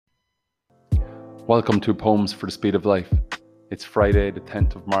Welcome to Poems for the Speed of Life. It's Friday, the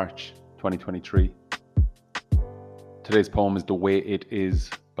 10th of March, 2023. Today's poem is The Way It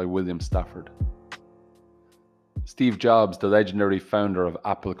Is by William Stafford. Steve Jobs, the legendary founder of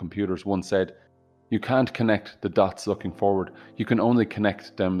Apple computers, once said, "You can't connect the dots looking forward. You can only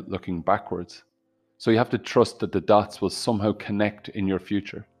connect them looking backwards. So you have to trust that the dots will somehow connect in your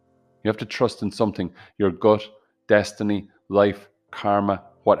future. You have to trust in something, your gut, destiny, life, karma,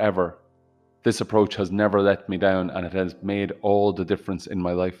 whatever. This approach has never let me down, and it has made all the difference in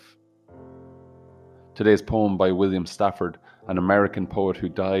my life." Today's poem by William Stafford, an American poet who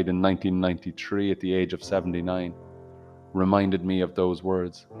died in 1993 at the age of 79, reminded me of those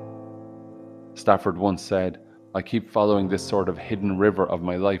words. Stafford once said, "I keep following this sort of hidden river of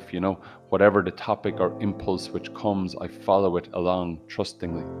my life, whatever the topic or impulse which comes, I follow it along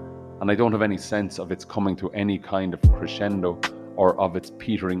trustingly. And I don't have any sense of its coming to any kind of crescendo or of its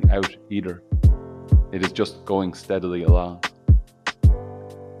petering out either. It is just going steadily along."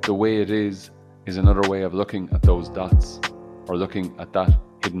 The way it is another way of looking at those dots, or looking at that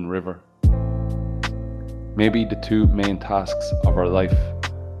hidden river. Maybe the two main tasks of our life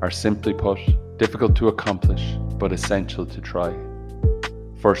are, simply put, difficult to accomplish, but essential to try.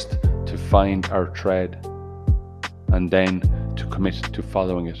 First, to find our tread, and then to commit to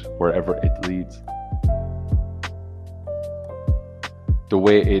following it wherever it leads. The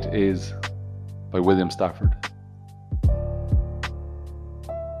Way It Is by William Stafford.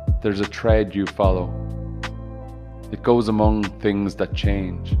 There's a thread you follow. It goes among things that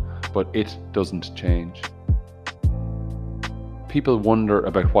change, but it doesn't change. People wonder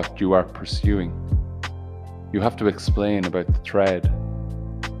about what you are pursuing. You have to explain about the thread,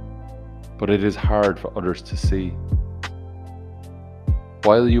 but it is hard for others to see.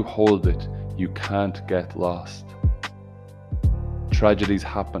 While you hold it, you can't get lost. Tragedies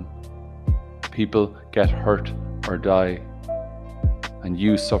happen. People get hurt or die, and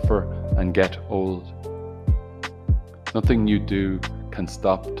you suffer and get old. Nothing you do can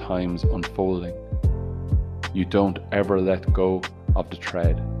stop time's unfolding. You don't ever let go of the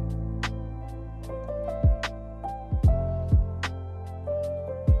thread.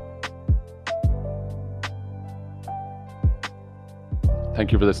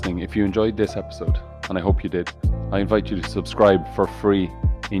 Thank you for listening. If you enjoyed this episode, and I hope you did, I invite you to subscribe for free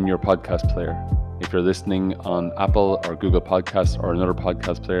in your podcast player. If you're listening on Apple or Google Podcasts or another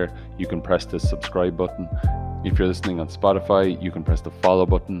podcast player, you can press the subscribe button. If you're listening on Spotify, you can press the follow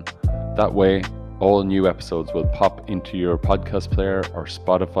button. That way, all new episodes will pop into your podcast player or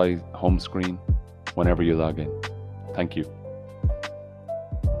Spotify home screen whenever you log in. Thank you.